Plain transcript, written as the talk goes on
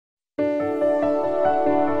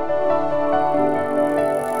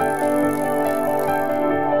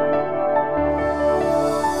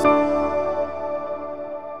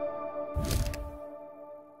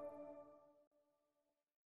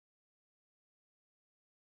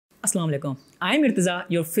Assalamu alaikum. I am Irtaza,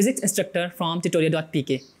 your physics instructor from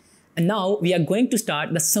tutoria.pk. And now we are going to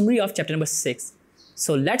start the summary of chapter number 6.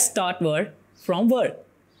 So let's start work from work.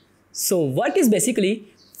 So work is basically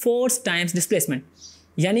force times displacement.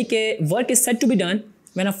 Yani ke work is said to be done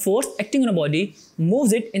when a force acting on a body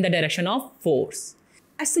moves it in the direction of force.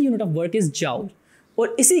 SI unit of work is joule.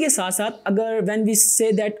 और इसी के साथ साथ अगर when we say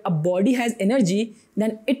that a body has energy,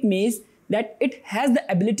 then it means that it has the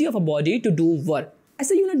ability of a body to do work.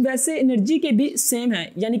 ऐसे unit वैसे energy के भी सेम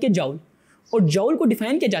है यानी कि जाउल, और जाउल को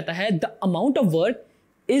डिफाइन किया जाता है the amount of work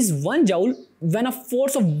is 1 joule when a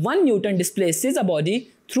force of 1 Newton displaces a body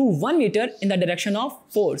through 1 metre in the direction of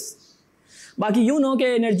force. बाकी यू नो कि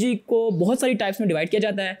एनर्जी को बहुत सारी टाइप्स में डिवाइड किया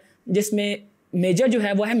जाता है, जिसमें मेजर जो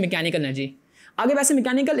है वो है मैकेनिकल एनर्जी. आगे वैसे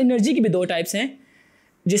मैकेनिकल एनर्जी की भी 2 टाइप्स हैं,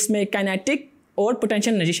 जिसमें काइनेटिक और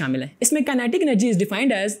पोटेंशियल एनर्जी शामिल है. इसमें kinetic energy is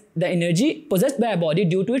defined as the energy possessed by a body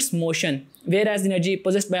due to it's motion, where as energy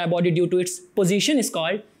possessed by a body due to its position is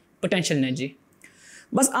called potential energy.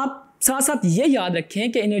 बस आप साथ साथ ये याद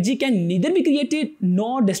रखें कि energy can neither be created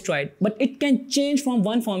nor destroyed, but it can change from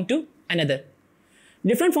one form to another.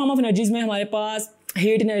 Different form of energies में हमारे पास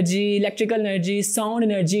heat energy, electrical energy, sound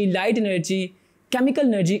energy, light energy, chemical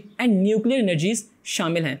energy and nuclear energies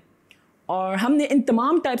शामिल हैं. और हमने इन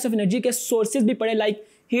तमाम types of energy के sources भी पढ़े, लाइक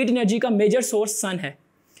हीट एनर्जी का मेजर सोर्स सन है.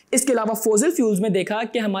 इसके अलावा फॉसिल फ्यूल्स में देखा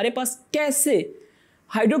कि हमारे पास कैसे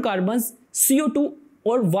हाइड्रोकार्बन्स CO2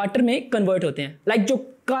 और वाटर में कन्वर्ट होते हैं. लाइक जो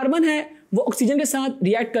कार्बन है वो ऑक्सीजन के साथ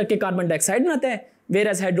रिएक्ट करके कार्बन डाइऑक्साइड बनाता है, वेयर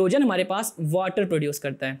एज हाइड्रोजन हमारे पास वाटर प्रोड्यूस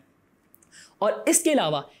करता है. और इसके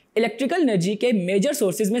अलावा इलेक्ट्रिकल एनर्जी के मेजर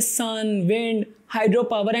सोर्सेज में सन, wind, hydro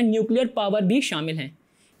power and nuclear power भी शामिल हैं.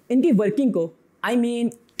 इनकी वर्किंग को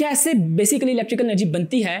कैसे बेसिकली इलेक्ट्रिकल एनर्जी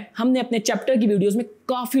बनती है हमने अपने चैप्टर की वीडियोस में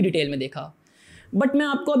काफ़ी डिटेल में देखा, बट मैं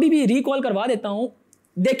आपको अभी भी रिकॉल करवा देता हूँ.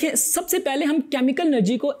 देखें, सबसे पहले हम केमिकल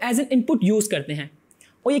एनर्जी को एज एन इनपुट यूज़ करते हैं,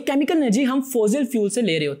 और ये केमिकल एनर्जी हम फॉसिल फ्यूल से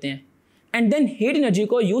ले रहे होते हैं, एंड देन हीट एनर्जी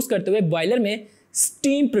को यूज़ करते हुए बॉयलर में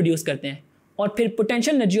स्टीम प्रोड्यूस करते हैं, और फिर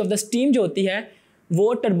potential energy of the steam जो होती है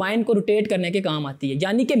वो टरबाइन को रोटेट करने के काम आती है.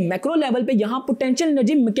 यानी कि मैक्रो लेवल पे यहाँ पोटेंशियल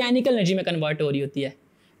एनर्जी मैकेनिकल एनर्जी में कन्वर्ट हो रही होती है,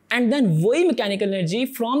 एंड देन वही mechanical energy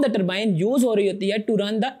from the turbine use हो रही होती है to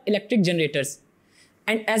run the electric generators,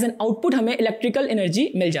 and as an output हमें इलेक्ट्रिकल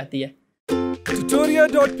एनर्जी मिल जाती है.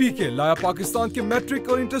 tutoria.pk लाया पाकिस्तान के मैट्रिक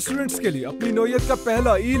और इंटर स्टूडेंट्स के लिए अपनी नौयत का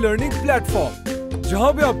पहला ई-लर्निंग प्लेटफॉर्म,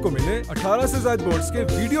 जहां पे आपको मिले 18 से ज्यादा बोर्ड्स के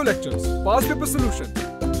वीडियो लेक्चर्स, पास paper solution,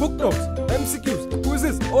 book notes, MCQs,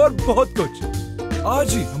 quizzes और बहुत कुछ.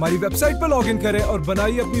 आज ही हमारी वेबसाइट पर लॉगिन करें और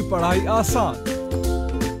बनाइए अपनी पढ़ाई आसान.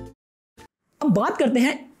 अब बात करते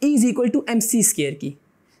हैं E is equal to MC square की.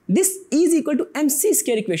 This E is equal to MC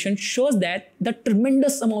square equation shows that the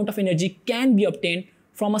tremendous amount of energy can be obtained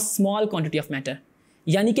from a small quantity of matter.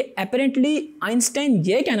 यानी कि apparently आइंस्टाइन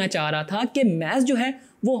ये कहना चाह रहा था कि math जो है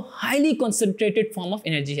वो highly concentrated form of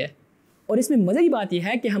energy है. और इसमें मज़े की बात यह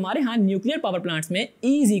है कि हमारे यहाँ न्यूक्लियर पावर प्लांट्स में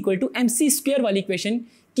E is equal to MC square वाली इक्वेशन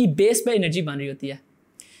की बेस पर एनर्जी बन रही होती है.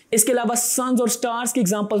 इसके अलावा सन्स और स्टार्स की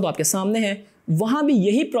एग्जाम्पल तो आपके सामने है, वहाँ भी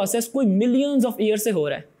यही प्रोसेस कोई मिलियंस ऑफ ईयर से हो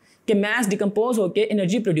रहा है कि मैस डिकम्पोज होकर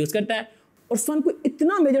एनर्जी प्रोड्यूस करता है. और सन कोई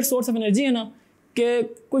इतना मेजर सोर्स ऑफ एनर्जी है ना कि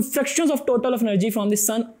कोई fractions of total of energy from the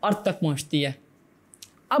सन अर्थ तक पहुँचती है.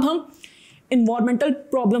 अब हम इन्वायरमेंटल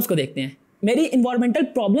प्रॉब्लम्स को देखते हैं. मेरी इन्वायरमेंटल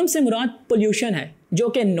प्रॉब्लम से मुराद पोल्यूशन है, जो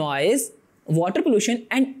कि noise, water pollution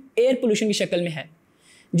and air pollution की शक्ल में है,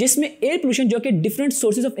 जिसमें एयर पोल्यूशन जो कि डिफरेंट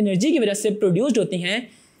सोर्सेज ऑफ एनर्जी की वजह से प्रोड्यूस्ड होती हैं,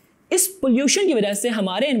 इस पोल्यूशन की वजह से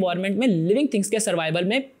हमारे एनवायरनमेंट में लिविंग थिंग्स के सर्वाइवल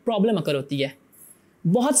में प्रॉब्लम अकर होती है.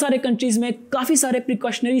 बहुत सारे कंट्रीज़ में काफ़ी सारे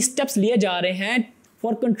प्रिकॉशनरी स्टेप्स लिए जा रहे हैं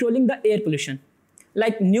for controlling the air pollution.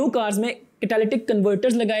 Like new cars में कैटालिटिक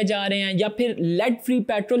कन्वर्टर्स लगाए जा रहे हैं, या फिर लेड फ्री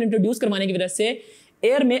पेट्रोल इंट्रोड्यूस करवाने की वजह से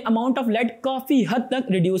एयर में अमाउंट ऑफ लेड काफ़ी हद तक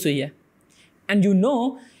रिड्यूस हुई है. एंड यू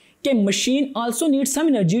नो कि machine also need some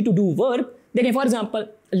energy to do work. देखें, for example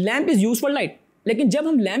lamp is use for light, लेकिन जब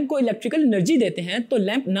हम लैम्प को इलेक्ट्रिकल एनर्जी देते हैं तो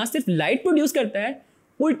लैम्प ना सिर्फ लाइट प्रोड्यूस करता है,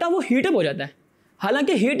 उल्टा वो हीटअप हो जाता है.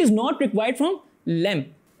 हालांकि heat is not required from lamp.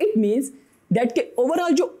 It means that के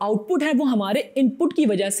ओवरऑल जो आउटपुट है वो हमारे इनपुट की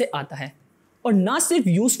वजह से आता है, और ना सिर्फ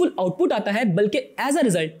यूजफुल आउटपुट आता है बल्कि एज अ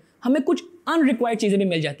रिजल्ट हमें कुछ अनरिक्वायर्ड चीज़ें भी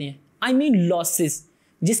मिल जाती हैं. आई मीन लॉसेस,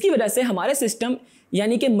 जिसकी वजह से हमारे सिस्टम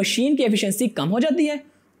यानी कि मशीन की एफिशिएंसी कम हो जाती है,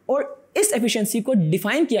 और इस एफिशिएंसी को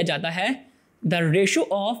डिफाइन किया जाता है the ratio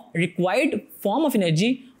of required form of energy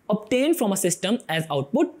obtained from a system as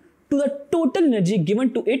output to the total energy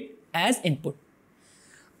given to it as input.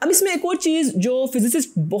 अब इसमें एक और चीज़ जो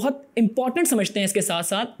फिजिसिस्ट बहुत इंपॉर्टेंट समझते हैं इसके साथ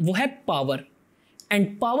साथ, वो है power. And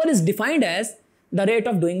power is defined as the rate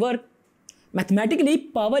of doing work. Mathematically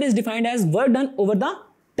power is defined as work done over the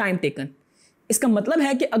time taken. इसका मतलब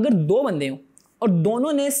है कि अगर दो बंदे हों और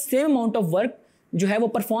दोनों ने सेम अमाउंट ऑफ वर्क जो है वो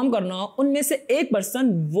परफॉर्म करना हो, उनमें से एक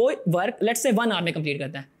पर्सन वो वर्क लेट्स से 1 आवर में कंप्लीट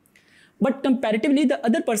करता है, but comparatively the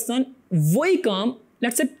other person वही काम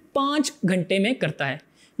लेट्स से 5 घंटे में करता है।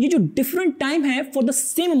 ये जो डिफरेंट टाइम है for the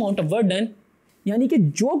same amount of work done, यानी कि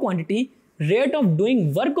जो quantity rate of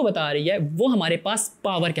doing work को बता रही है वो हमारे पास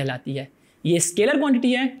पावर कहलाती है। ये स्केलर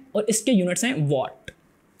क्वांटिटी है और इसके यूनिट्स हैं वॉट।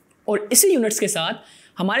 और इसी यूनिट्स के साथ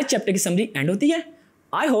हमारे चैप्टर की समरी एंड होती है।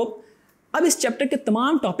 आई होप अब इस चैप्टर के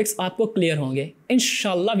तमाम टॉपिक्स आपको क्लियर होंगे।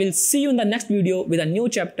 इंशाल्लाह will see you in the next video with a new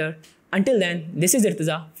chapter. Until then, this is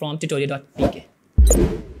Irtaza from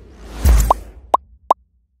tutoria.pk.